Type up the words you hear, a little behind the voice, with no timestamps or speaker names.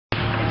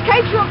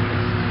K-truck!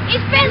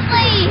 It's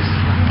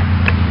Bentley's!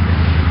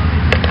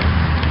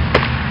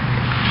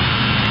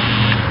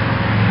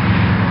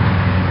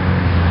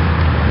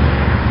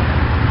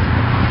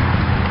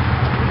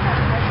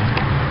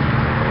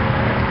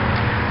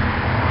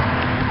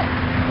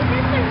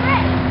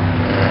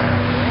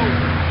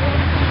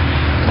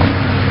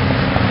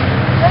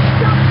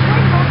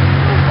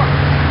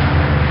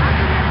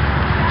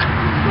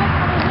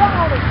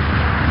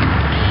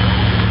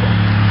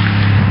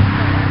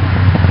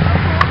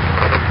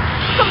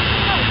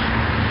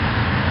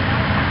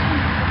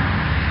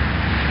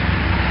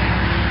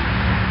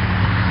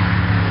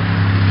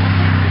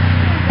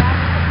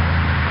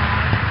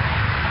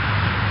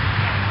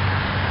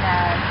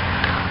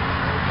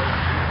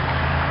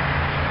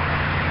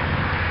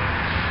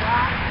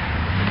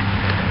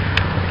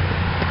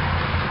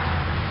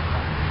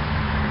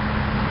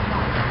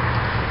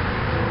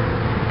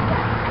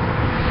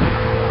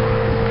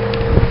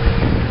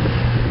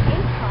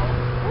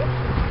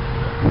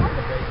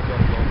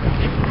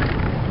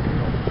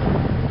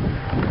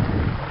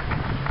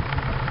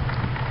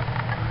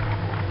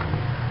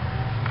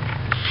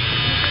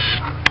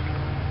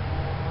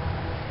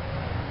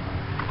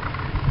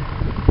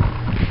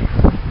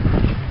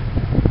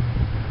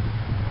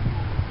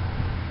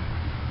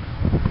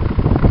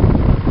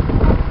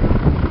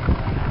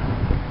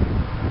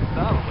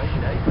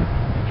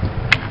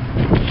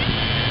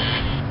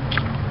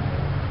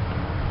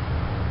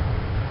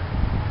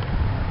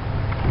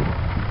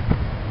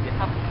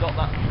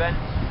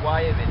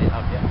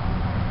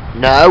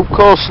 No, of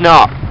course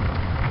not.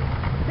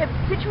 The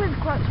picture is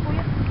quotes for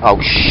you.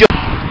 Oh, shut.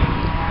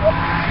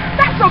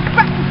 That's a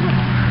back.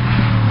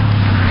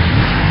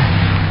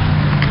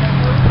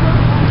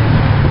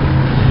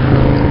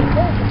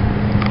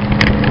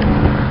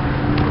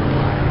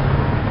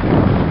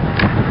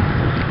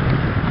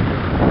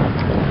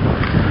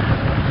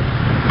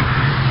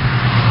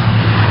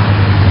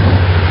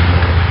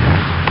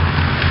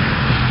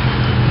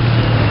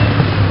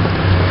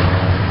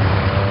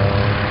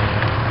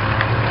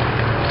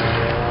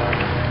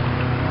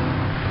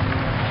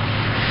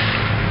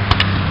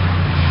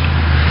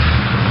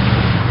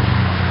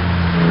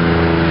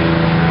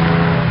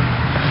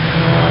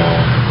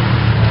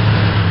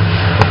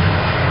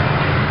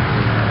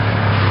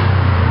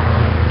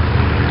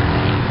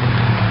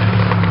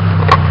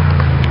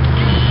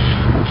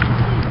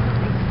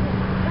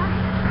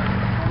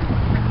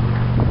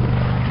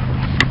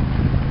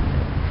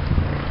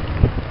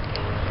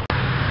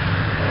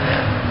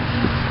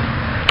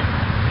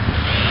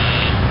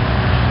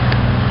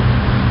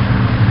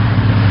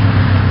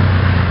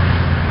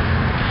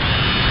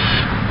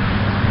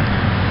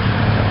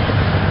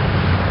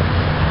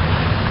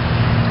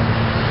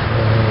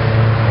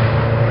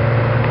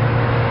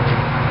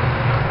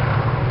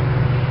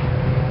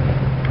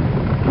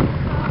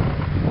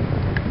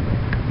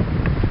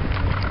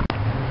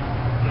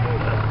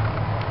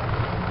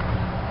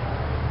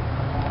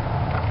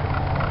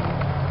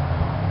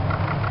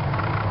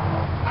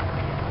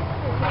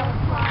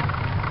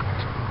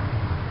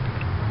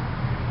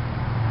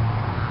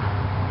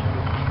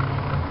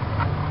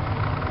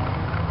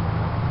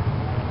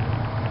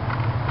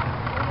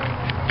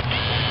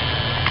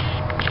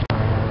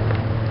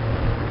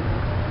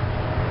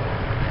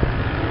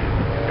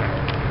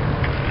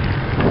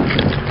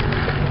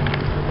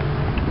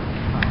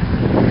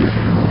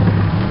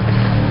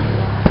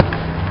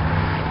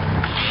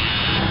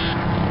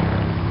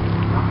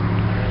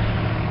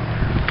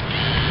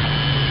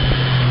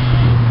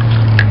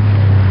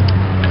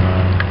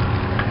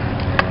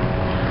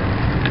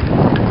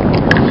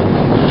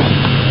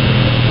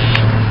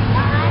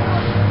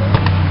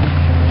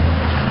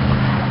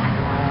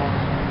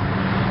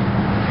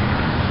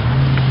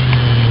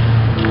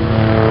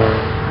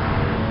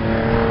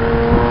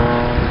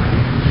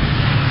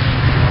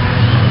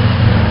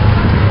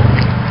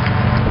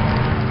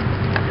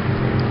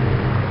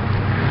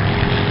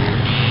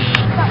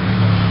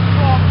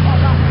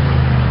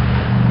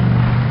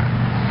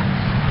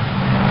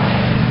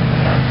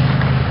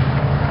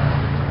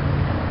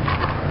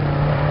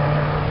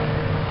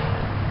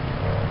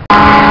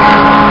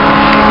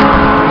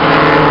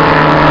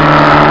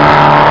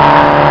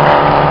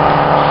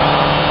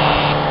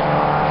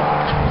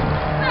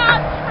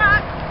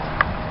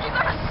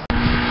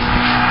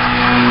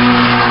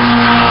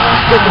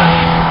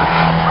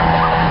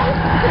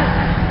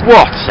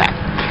 What a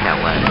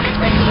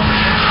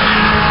killer.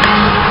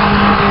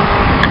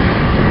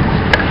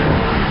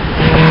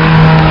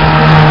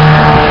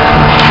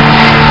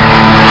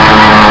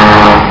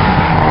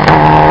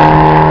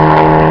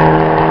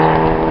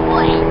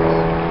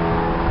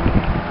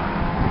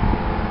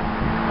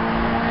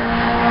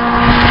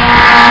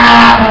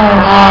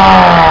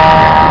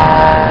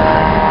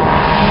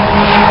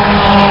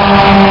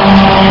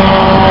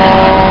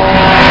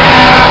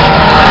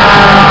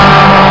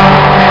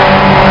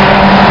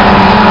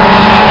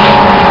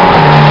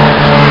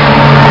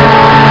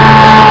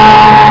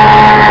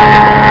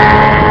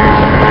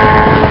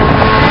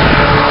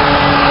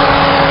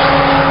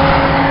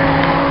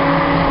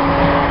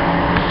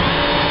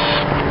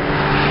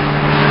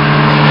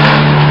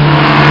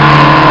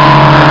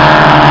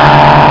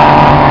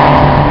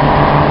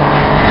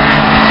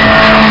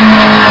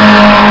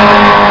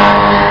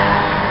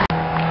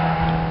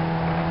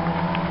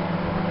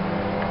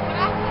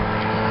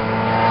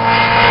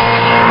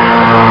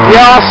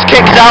 Exhaust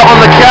kicked out on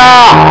the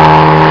car.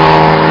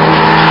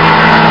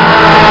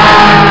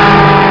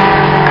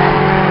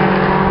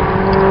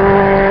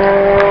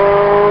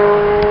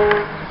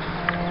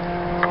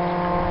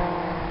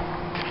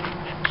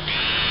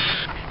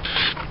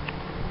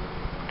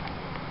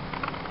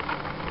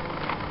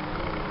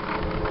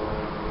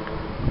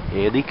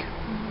 Erik.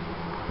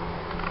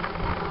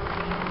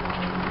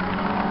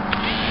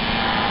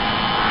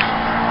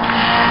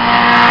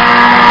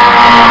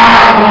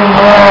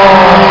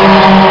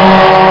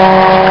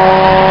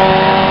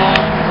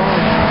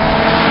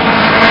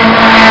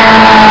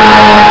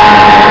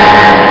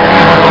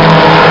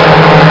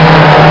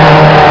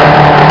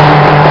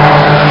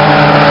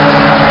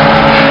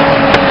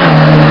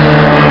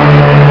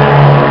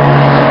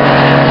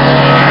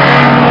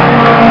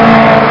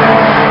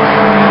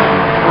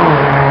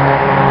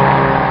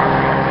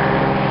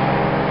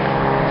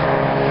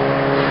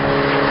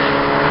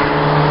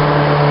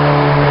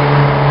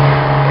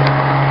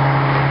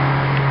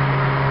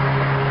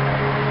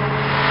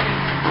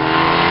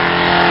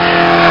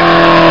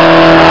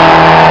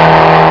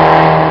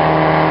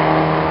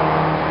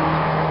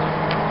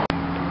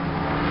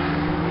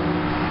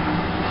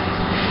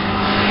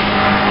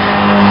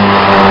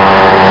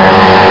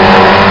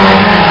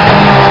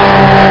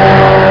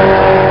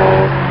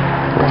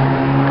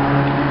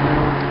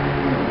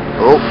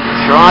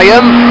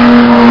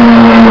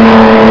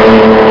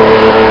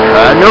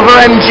 Another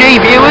MG,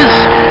 viewers.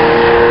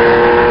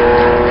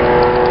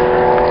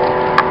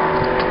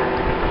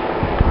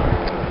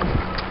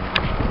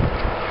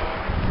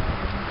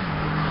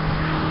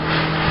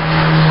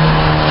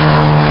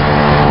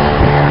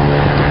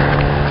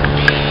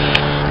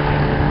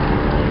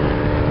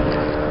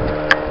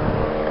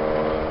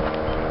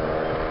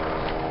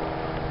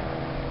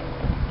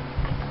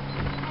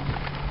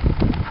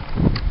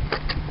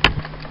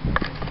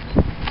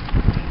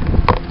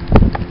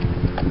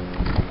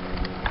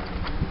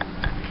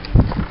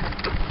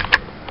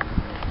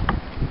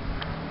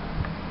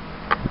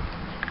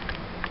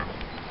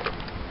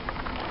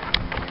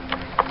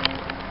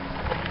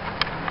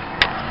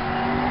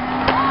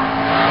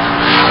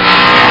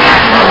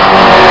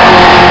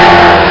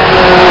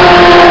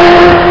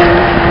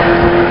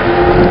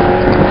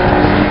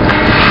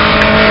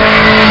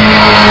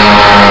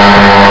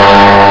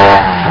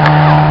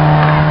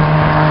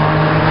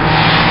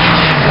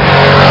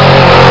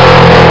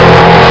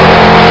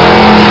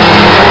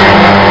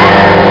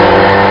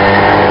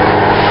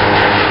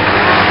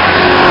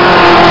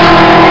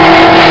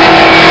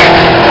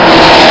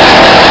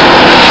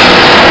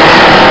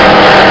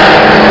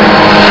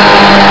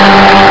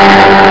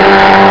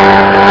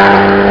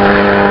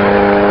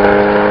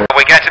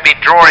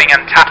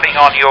 And tapping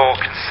on your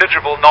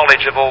considerable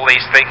knowledge of all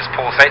these things,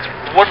 Paul. So it's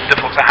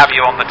wonderful to have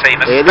you on the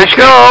team,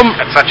 especially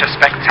at such a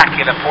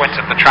spectacular point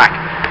of the track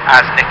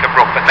as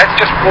Knickerbrook. But let's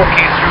just walk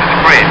you through the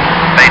grid,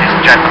 ladies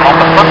and gentlemen. On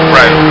the front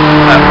row,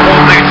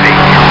 Paul Luty,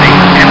 the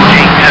MG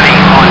LE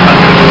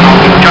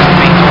 500, we've just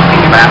been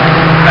talking about,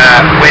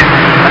 with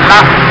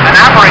an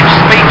average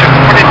speed, just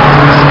to put it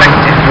into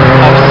perspective,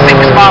 of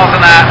 6 miles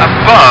an hour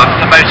above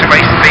the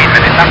motorway speed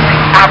limit. That's the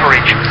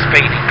average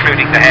speed,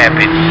 including the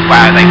hairpin.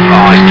 Wow, they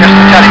fly. Just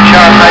to tell you,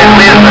 Charles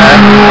Hazley is there,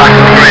 back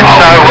of the grid.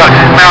 So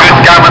Malcolm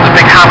Gammon's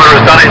big hammer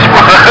has done its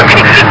work,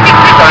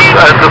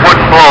 and the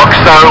wooden block.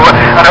 So,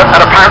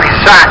 and apparently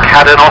Zach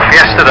had an off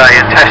yesterday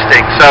in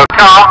testing. So,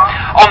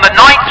 on the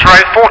 9th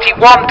row,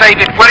 41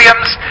 David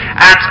Williams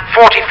and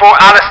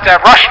 44 Alistair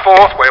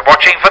Rushforth. We're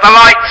watching for the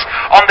lights.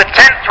 On the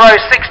 10th row,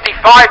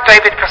 65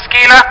 David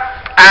Koskila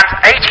and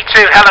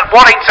 82 Helen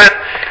Waddington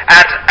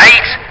and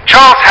 8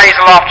 Charles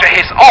Hazel after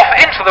his off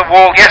into the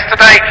wall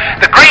yesterday.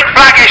 The green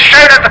flag is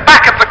shown at the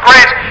back of the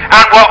grid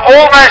and we're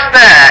almost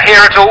there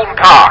here at Oulton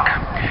Park.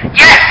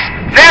 Yes,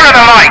 there are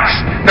the lights.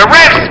 The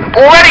revs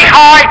already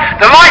high,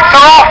 the lights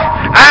are off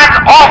and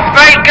off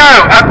they go.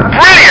 A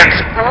brilliant,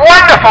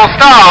 wonderful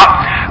start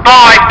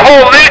by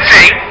Paul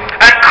Luty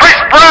and Chris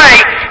Bray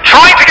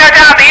trying to go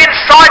down the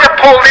inside of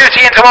Paul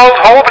Luty into Old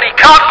Hall, but he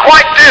can't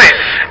quite do it.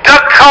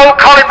 Doug Cole,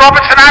 Colin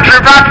Robertson, Andrew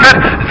Bradford,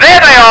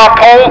 there they are,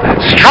 Paul,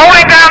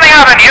 strolling down the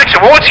avenue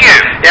towards you.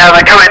 Yeah,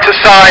 they come into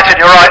sight,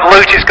 and you're right,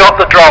 Luty's got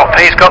the drop.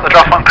 He's got the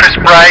drop on Chris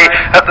Bray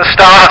at the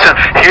start, and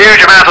huge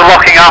amount of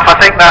locking up. I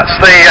think that's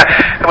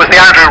it was the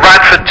Andrew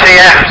Bradford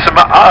TF, some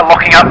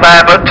locking up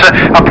there, but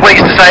I'm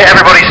pleased to say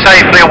everybody's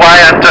safely away,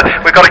 and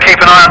we've got to keep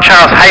an eye on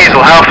Charles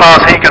Hazel. How far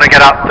is he going to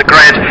get up the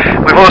grid?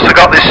 We've also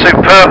got this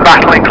superb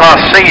battle in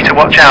Class C to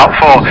watch out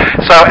for.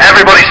 So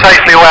everybody's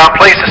safely away. I'm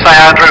pleased to say,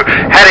 Andrew,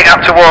 heading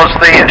up towards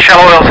the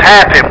Shell Oils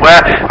hairpin, where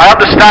I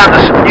understand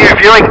there's some new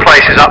viewing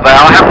places up there.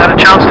 I haven't had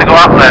a chance to go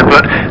up there,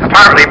 but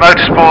apparently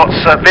Motorsports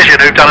Vision,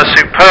 who've done a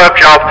superb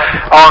job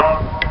on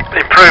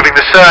improving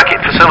the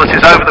circuit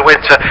facilities over the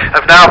winter,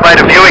 have now made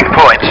a viewing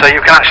point, so you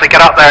can actually get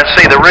up there and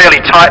see the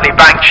really tightly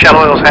banked Shell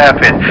Oils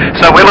hairpin.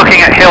 So we're looking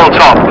at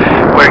Hilltop.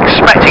 We're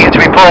expecting it to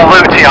be Paul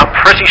Luty, I'm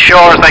pretty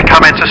sure, as they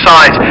come into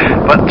sight,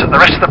 but the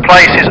rest of the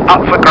place is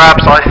up for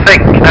grabs, I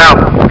think. Now,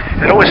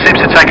 it always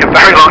seems to take a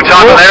very long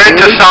time, but they're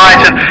into sight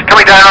and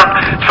coming down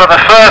For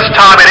the first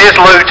time it is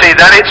Luty,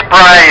 then it's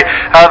Bray,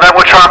 then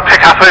we'll try and pick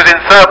up who's in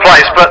third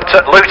place, but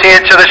Luty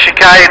into the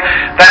chicane,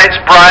 then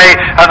it's Bray,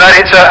 and then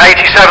it's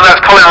 87,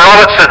 that's Colin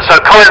Robertson, so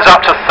Colin's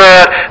up to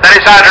third, then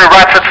it's Andrew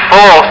Radford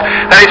fourth,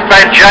 then it's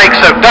Ben Jake,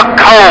 so Doug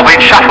Cole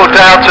being shuffled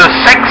down to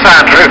sixth,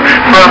 Andrew,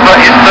 from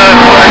his third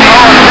place.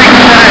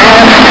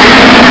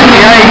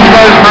 The 8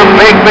 goes for a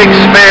big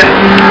spin,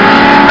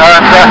 and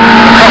across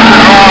the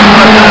drive,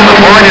 has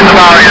avoided the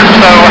barriers,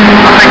 so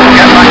I think we'll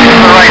get back into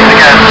the race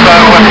again. So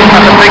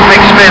that's a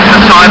big spin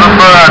for Simon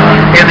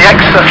Byrne in the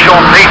extra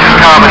Sean Peters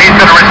car, but he's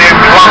going to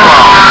resume plumb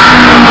line.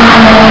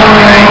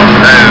 Okay,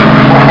 so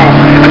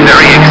a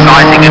very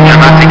exciting and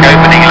dramatic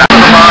opening lap.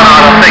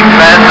 Barnard, I think,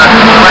 Ben, the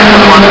rest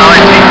of the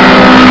 190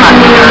 had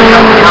to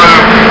come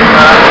through.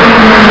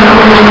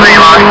 Looks to me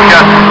like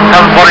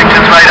Helen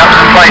Waddington's made up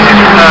some places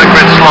from her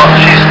grid slot.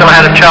 She's still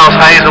ahead of Charles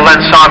Hazel, then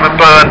Simon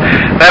Byrne.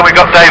 Then we've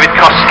got David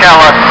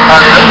Costello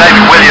and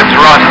David Williams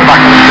right at the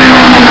back of the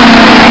field.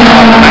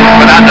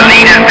 But at the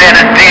leaders then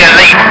at Deer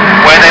Leap,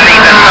 where they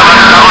lead their summer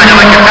behind them,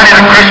 and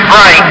competitor Chris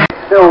Bray.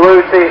 Still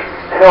Luty,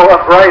 Hill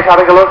and Bray's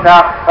having a look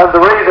now, and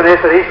the reason is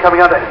that he's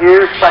coming under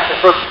huge pressure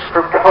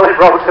from Colin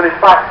Robertson. In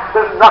fact,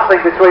 there's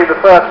nothing between the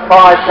first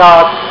 5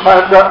 cars,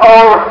 and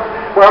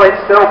well,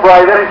 it's still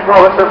Bray, then it's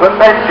Robertson, but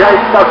then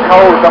Jake Doug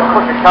Cole has got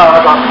quicker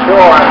cars, I'm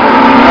sure.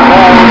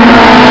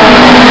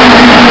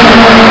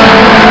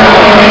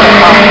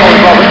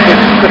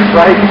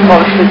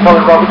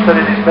 Colin Robertson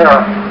in his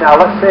mirror. Now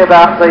let's see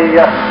about the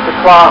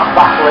class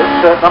battle.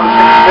 It's number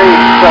 16,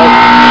 so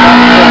that's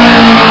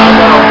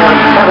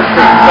 17,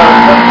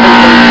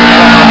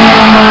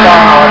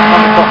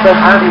 so then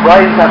Andy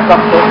Ray's had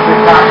some sort of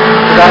attack,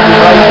 but Andy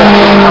Ray's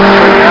coming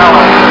through now.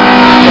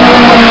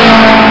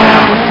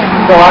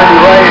 So Andy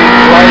Ray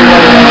going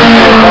to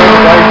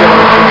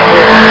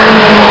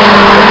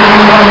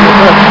the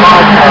first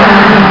 5 cars.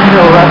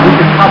 Still we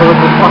can cover with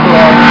the top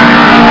line.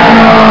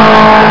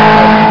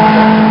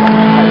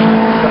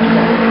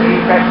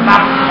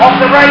 Off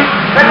the race,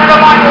 they're going to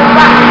line all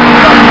back.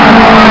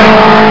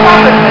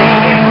 Suddenly,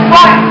 it's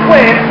right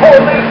with Paul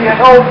Lucy and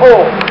Old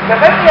Paul.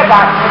 They're only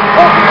about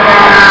 40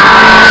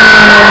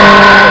 minutes.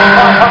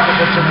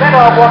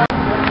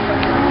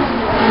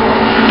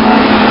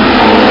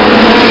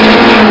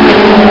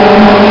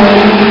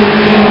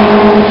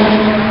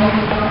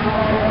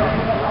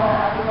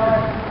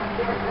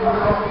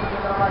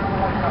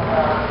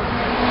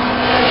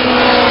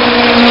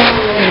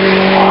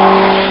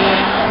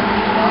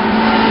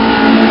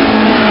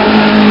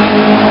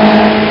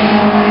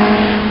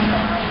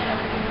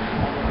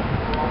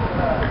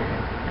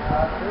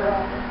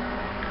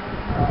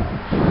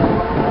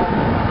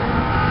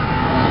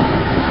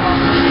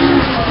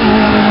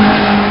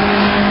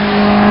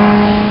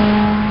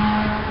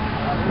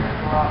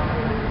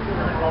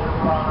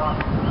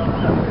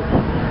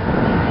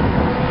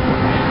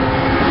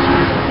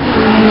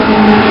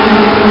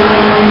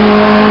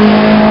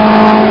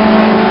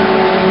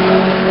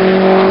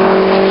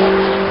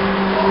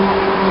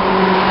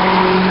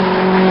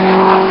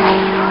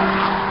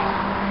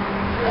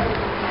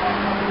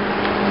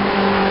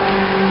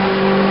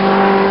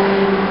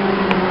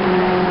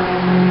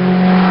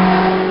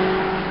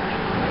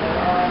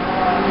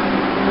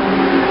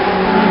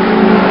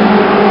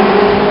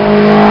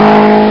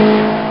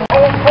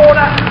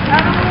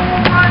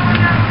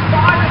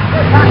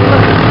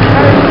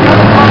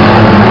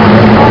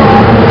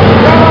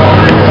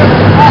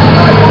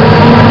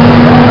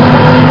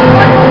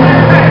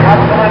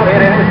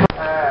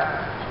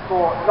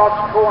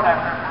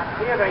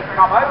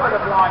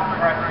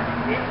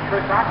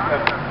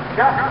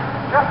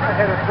 Just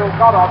ahead of Phil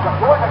Goddard, but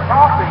Roy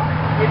McCarthy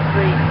is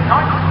the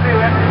 92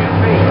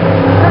 MGB.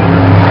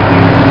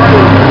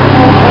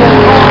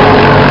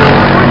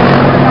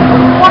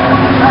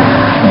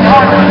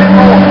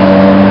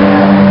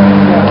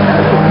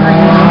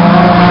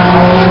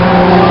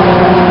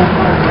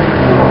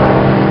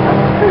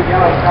 Two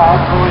yellow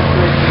cards, Roy's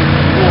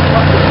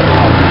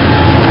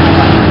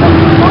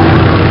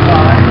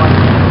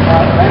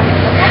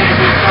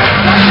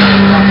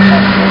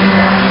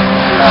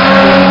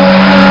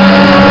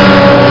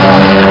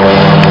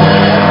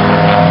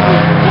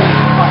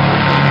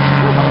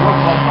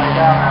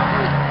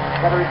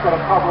whether he's got a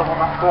problem on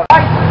that first.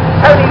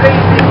 Tony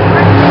leads him.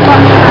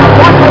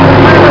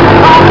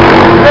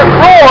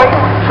 Roy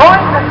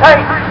trying to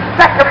take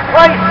second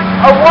place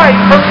away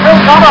from Phil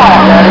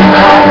Goddard. Yeah, he's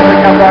trying to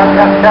come down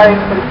Cascade,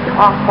 but he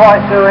can't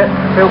quite do it.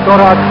 Phil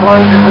Goddard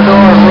closes the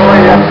door and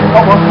Roy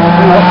not wanting to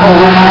do what Paul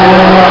Wilson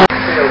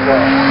feels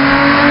there.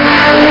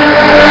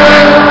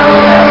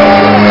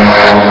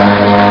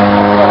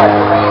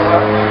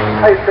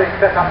 Hastings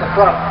set up the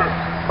front.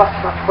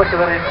 Much quicker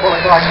than he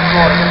qualified this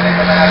morning, and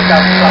then they had a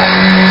down track.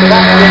 So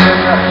that's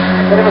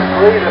been a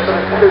breather for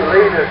the two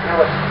leaders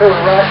who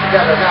are right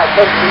together now.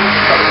 Both leaders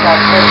got to try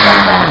and take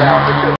that down because